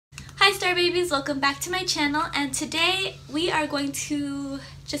Hi Star Babies, welcome back to my channel, and today we are going to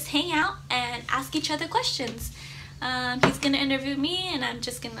just hang out and ask each other questions. He's gonna interview me and I'm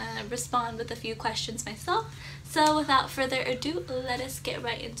just gonna respond with a few questions myself. So without further ado, let us get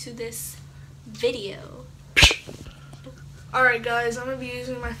right into this video. Alright guys, I'm gonna be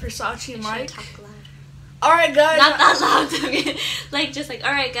using my Versace mic. Talk loud. Alright guys. Not that loud. Like just like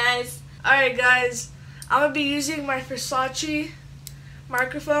alright guys. Alright guys, I'm gonna be using my Versace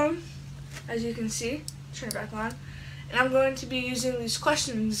microphone, as you can see. Turn it back on. And I'm going to be using these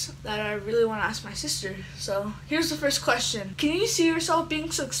questions that I really want to ask my sister. So here's the first question. Can you see yourself being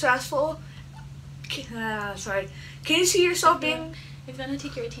successful? Can you see yourself being... If you want to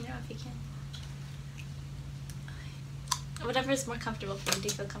take your retainer off, you can. Whatever is more comfortable for you. Do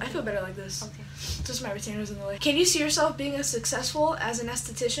you feel comfortable? I feel better like this. Okay. Just my retainer's in the way. Can you see yourself being as successful as an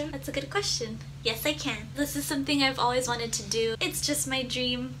esthetician? That's a good question. Yes, I can. This is something I've always wanted to do. It's just my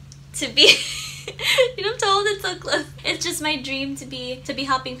dream to be... You know, I'm told it's so close. It's just my dream to be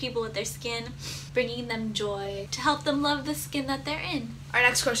helping people with their skin, bringing them joy, to help them love the skin that they're in. Our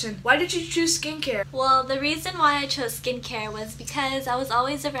next question. Why did you choose skincare? Well, the reason why I chose skincare was because I was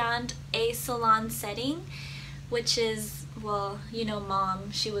always around a salon setting, which is, well, you know,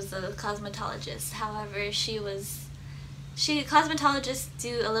 Mom, she was a cosmetologist. However, cosmetologists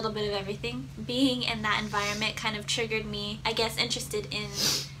do a little bit of everything. Being in that environment kind of triggered me, I guess, interested in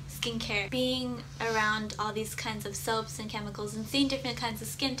skincare. Being around all these kinds of soaps and chemicals and seeing different kinds of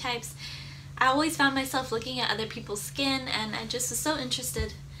skin types, I always found myself looking at other people's skin, and I just was so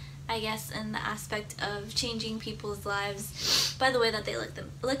interested, I guess, in the aspect of changing people's lives by the way that they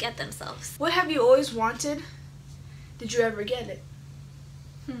look at themselves. What have you always wanted? Did you ever get it?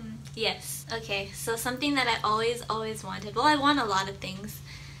 Yes. Okay, so something that I always wanted. Well, I want a lot of things.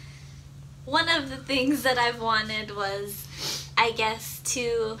 One of the things that I've wanted was, I guess,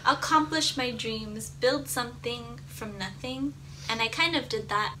 to accomplish my dreams, build something from nothing, and I kind of did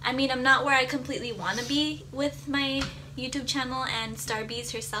that. I mean, I'm not where I completely want to be with my YouTube channel and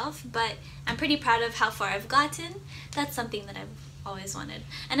Starbies herself, but I'm pretty proud of how far I've gotten. That's something that I've always wanted.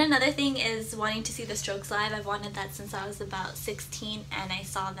 And another thing is wanting to see the Strokes live. I've wanted that since I was about 16, and I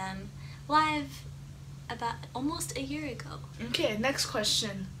saw them live about almost a year ago. Okay, next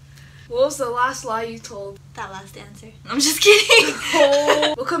question. What was the last lie you told? That last answer. I'm just kidding.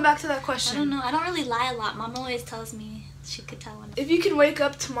 Oh. We'll come back to that question. I don't know. I don't really lie a lot. Mom always tells me she could tell when. If you could wake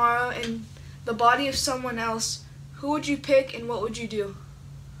up tomorrow in the body of someone else, who would you pick and what would you do?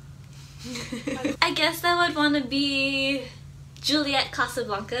 I guess I would want to be Juliet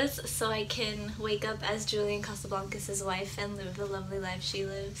Casablancas, so I can wake up as Julian Casablancas' wife and live the lovely life she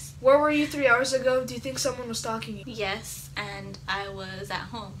lives. Where were you 3 hours ago? Do you think someone was stalking you? Yes, and I was at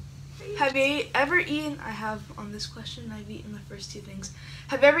home. Have you ever eaten, I have on this question, I've eaten the first two things.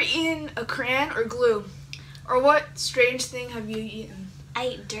 Have you ever eaten a crayon or glue? Or what strange thing have you eaten? I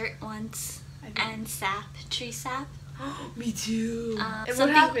ate dirt once and sap, tree sap. Me too. And what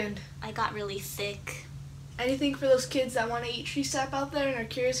Something- happened? I got really sick. Anything for those kids that want to eat tree sap out there and are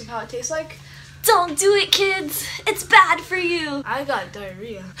curious of how it tastes like? Don't do it, kids! It's bad for you! I got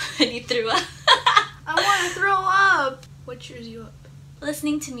diarrhea. And you threw up. I want to throw up! What cheers you up?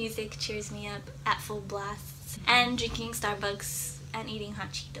 Listening to music cheers me up at full blasts, and drinking Starbucks and eating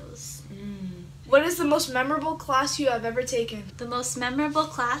hot Cheetos. What is the most memorable class you have ever taken? The most memorable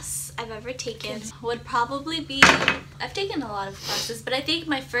class I've ever taken would probably be, I've taken a lot of classes, but I think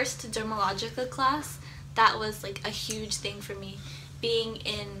my first dermalogica class, that was like a huge thing for me. Being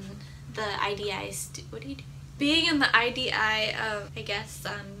in the IDI, what do you do? Being in the IDI, I guess,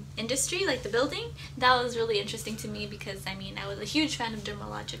 industry, like the building, that was really interesting to me because, I mean, I was a huge fan of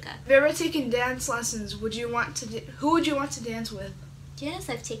dermalogica. Have you ever taken dance lessons? Who would you want to dance with? Yes,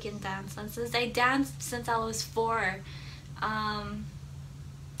 I've taken dance lessons. I danced since I was 4.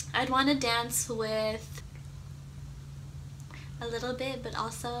 I'd want to dance with a little bit, but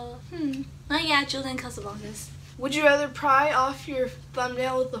also, oh yeah, Julian Casablancas. Would you rather pry off your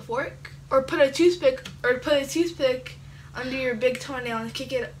thumbnail with a fork, or put a toothpick under your big toenail and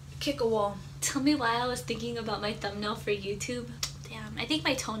kick a wall? Tell me why I was thinking about my thumbnail for YouTube. Damn, I think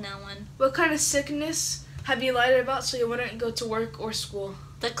my toenail one. What kind of sickness have you lied about so you wouldn't go to work or school?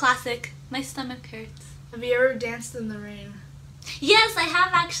 The classic, my stomach hurts. Have you ever danced in the rain? Yes, I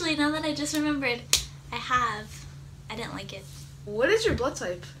have actually, now that I just remembered. I have. I didn't like it. What is your blood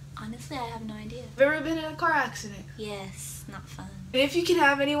type? Honestly, I have no idea. Have you ever been in a car accident? Yes, not fun. And if you could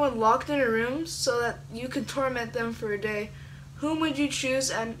have anyone locked in a room so that you could torment them for a day, whom would you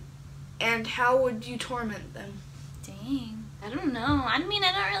choose and how would you torment them? Dang. I don't know. I mean,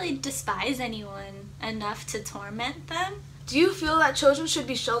 I don't really despise anyone enough to torment them. Do you feel that children should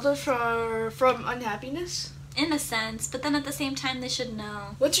be sheltered from unhappiness? In a sense, but then at the same time they should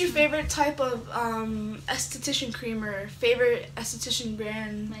know. What's your favorite type of esthetician cream or favorite esthetician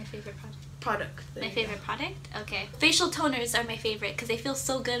brand? My favorite product. My favorite product? Okay. Facial toners are my favorite because they feel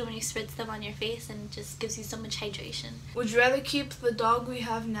so good when you spritz them on your face and it just gives you so much hydration. Would you rather keep the dog we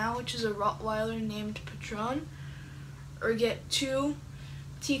have now, which is a Rottweiler named Patron, or get 2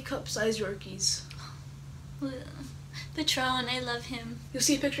 teacup-sized Yorkies? Patron, I love him. You'll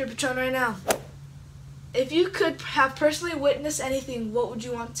see a picture of Patron right now. If you could have personally witnessed anything, what would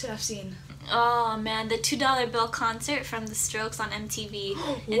you want to have seen? Oh man, the $2 bill concert from the Strokes on MTV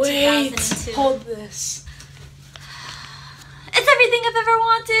in Wait, 2002. Hold this. It's everything I've ever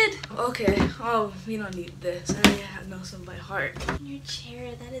wanted. Okay. Oh, we don't need this. I know some by heart. Your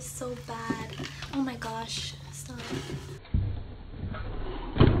chair, that is so bad. Oh my gosh. Stop.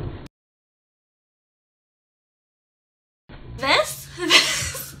 This?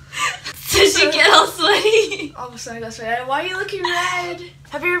 Did you get all sweaty? All of a sudden I got sweaty. Why are you looking red?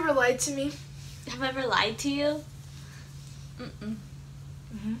 Have you ever lied to me? Have I ever lied to you?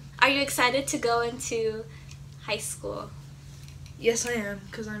 Are you excited to go into high school? Yes, I am,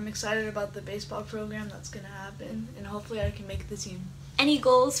 because I'm excited about the baseball program that's going to happen, and hopefully I can make the team. Any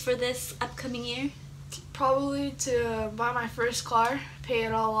goals for this upcoming year? Probably to buy my first car, pay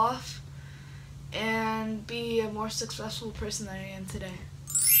it all off, and be a more successful person than I am today.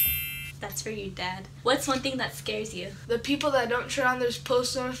 That's for you, Dad. What's one thing that scares you? The people that don't turn on their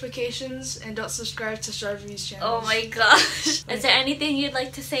post notifications and don't subscribe to Starbies channel. Oh my gosh. Is there anything you'd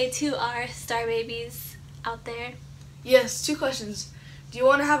like to say to our star babies out there? Yes, 2 questions. Do you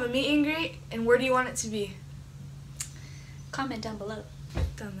want to have a meet and greet, and where do you want it to be? Comment down below.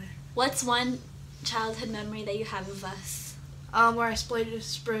 Down there. What's one childhood memory that you have of us? Where I sprayed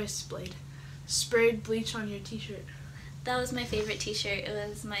bleach on your t-shirt. That was my favorite t-shirt. It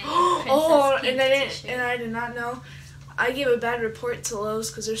was my princess pink t-shirt. And I did not know. I gave a bad report to Lowe's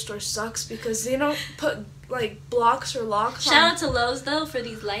because their store sucks because they don't put like blocks or locks. Shout out to Lowe's though for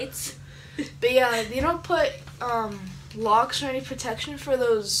these lights. But yeah, they don't put locks or any protection for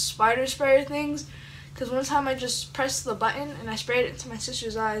those spider sprayer things. Because one time I just pressed the button and I sprayed it into my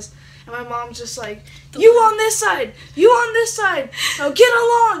sister's eyes, and my mom's just like, "You on this side, you on this side, now get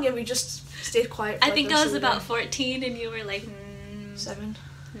along," and we just stayed quiet. I think I was about 14 and you were like 7,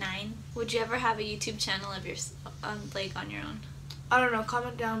 9. Would you ever have a YouTube channel of yours on your own? I don't know.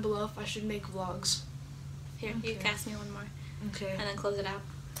 Comment down below if I should make vlogs. Here, you can ask me one more. Okay. And then close it out.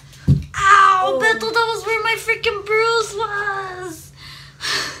 Ow! Oh. Bethel, that was where my freaking bruise was!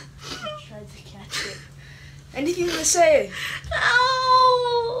 I tried to catch it. Anything to say?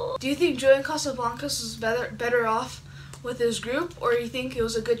 Ow! Do you think Julian Casablancas was better off with his group, or you think it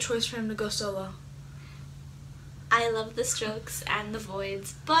was a good choice for him to go solo? I love the Strokes and the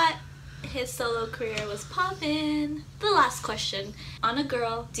Voids, but his solo career was poppin'. The last question. On a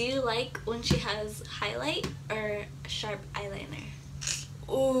girl, do you like when she has highlight or sharp eyeliner?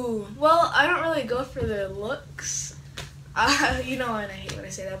 Ooh, well, I don't really go for their looks. You know, and I hate when I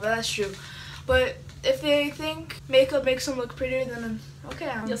say that, but that's true. But if they think makeup makes them look prettier, then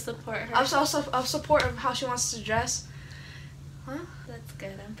okay. You'll support her. I'll support how she wants to dress. Huh? That's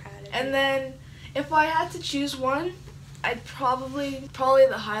good. I'm proud of you. And then, if I had to choose one, I'd probably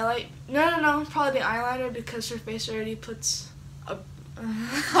the highlight. No, probably the eyeliner because her face already puts a. I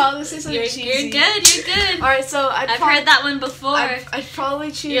was gonna say something cheesy. You're good. All right, so I've heard that one before. I'd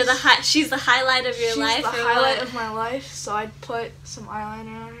probably choose. She's the highlight of your life. She's the highlight of my life. So I'd put some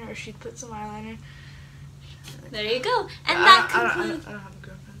eyeliner on her, or she'd put some eyeliner. There you go. And that concludes. I don't have a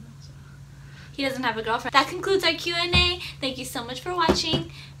girlfriend though. So. He doesn't have a girlfriend. That concludes our Q&A. Thank you so much for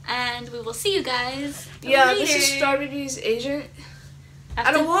watching, and we will see you guys later. This is Starbabies agent.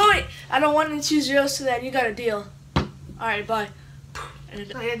 I don't want to choose zeros to that. You got a deal. All right, bye.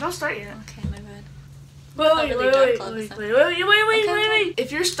 Don't start yet. Okay, my bad. Wait.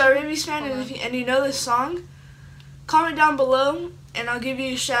 If you're a Starbabies fan and you know this song, comment down below and I'll give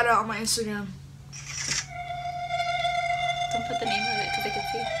you a shout out on my Instagram. Don't put the name of it because I can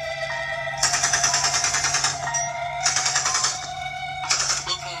see.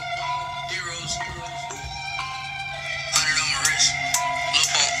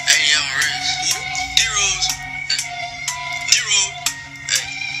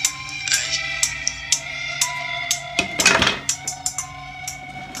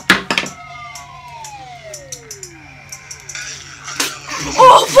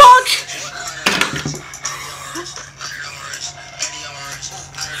 Oh fuck!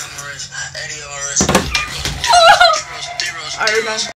 Alright, we're done.